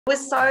It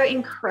was so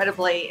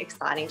incredibly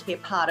exciting to be a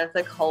part of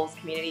the Coles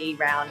community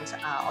round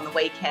on the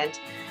weekend,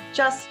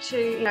 just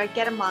to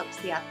get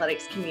amongst the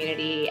athletics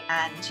community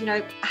and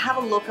have a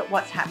look at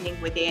what's happening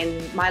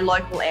within my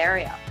local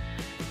area.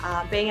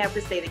 Being able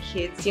to see the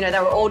kids, they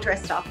were all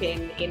dressed up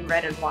in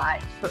red and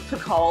white for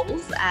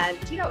Coles, and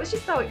it was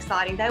just so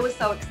exciting. They were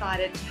so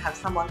excited to have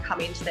someone come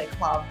into their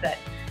club that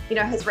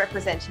has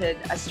represented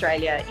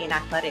Australia in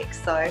athletics.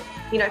 So,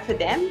 for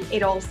them,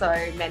 it also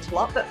meant a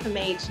lot. But for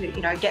me to,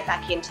 get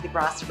back into the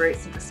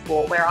grassroots of the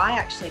sport where I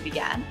actually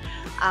began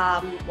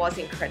was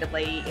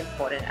incredibly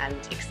important and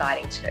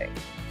exciting too.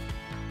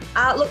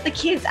 Look, the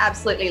kids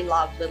absolutely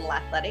love Little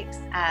Athletics,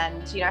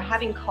 and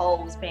having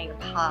Coles being a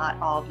part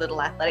of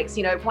Little Athletics,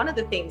 one of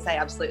the things they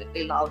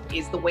absolutely love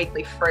is the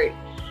weekly fruit.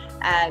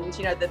 And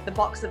the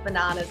box of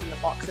bananas and the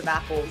box of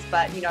apples.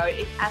 But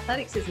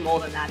athletics is more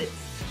than that.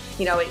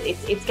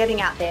 It's getting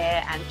out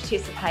there and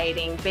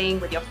participating, being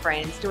with your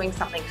friends, doing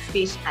something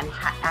fit and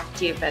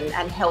active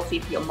and healthy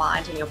for your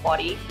mind and your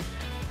body.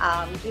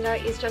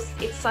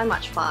 It's so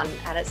much fun,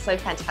 and it's so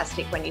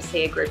fantastic when you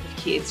see a group of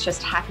kids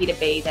just happy to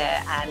be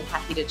there and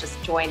happy to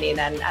just join in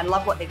and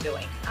love what they're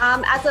doing.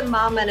 As a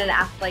mum and an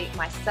athlete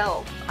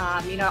myself,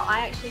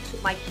 I actually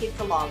took my kids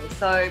along.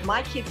 So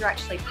my kids are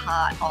actually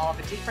part of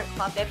a different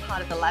club. They're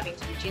part of the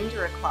Lavington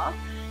Gindera Club,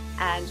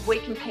 and we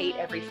compete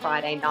every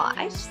Friday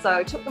night. So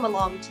I took them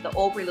along to the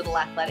Albury Little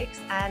Athletics,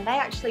 and they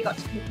actually got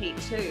to compete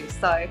too.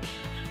 So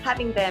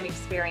having them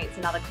experience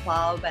another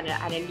club and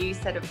a new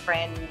set of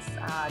friends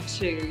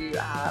to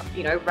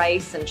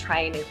race and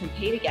train and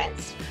compete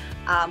against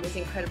was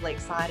incredibly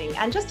exciting.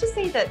 And just to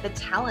see the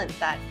talent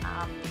that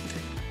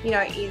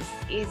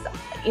is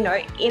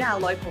in our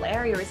local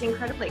area is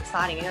incredibly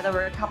exciting. There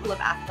were a couple of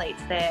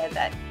athletes there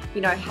that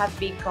have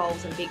big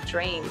goals and big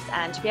dreams,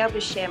 and to be able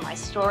to share my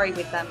story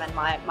with them and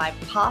my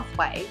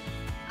pathway,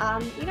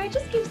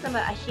 just gives them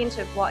a hint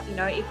of what,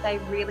 if they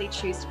really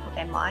choose to put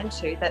their mind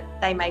to, that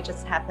they may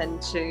just happen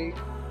to,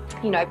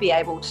 be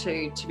able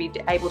to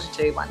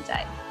do one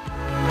day.